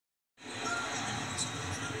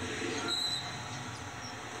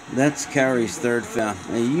That's Curry's third foul.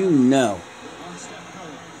 Now you know,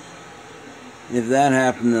 if that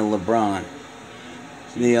happened to LeBron,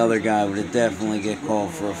 the other guy would have definitely get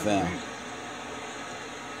called for a foul.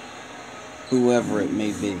 Whoever it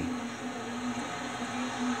may be.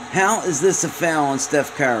 How is this a foul on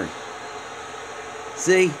Steph Curry?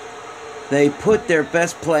 See? They put their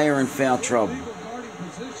best player in foul trouble.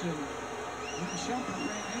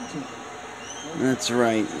 That's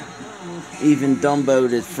right. Even Dumbo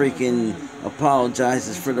that freaking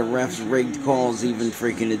apologizes for the ref's rigged calls even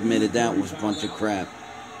freaking admitted that was a bunch of crap.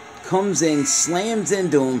 Comes in, slams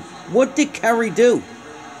into him. What did Curry do?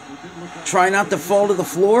 Try not to fall to the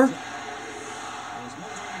floor?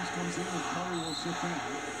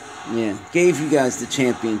 Yeah, gave you guys the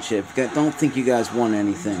championship. Don't think you guys won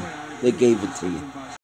anything. They gave it to you.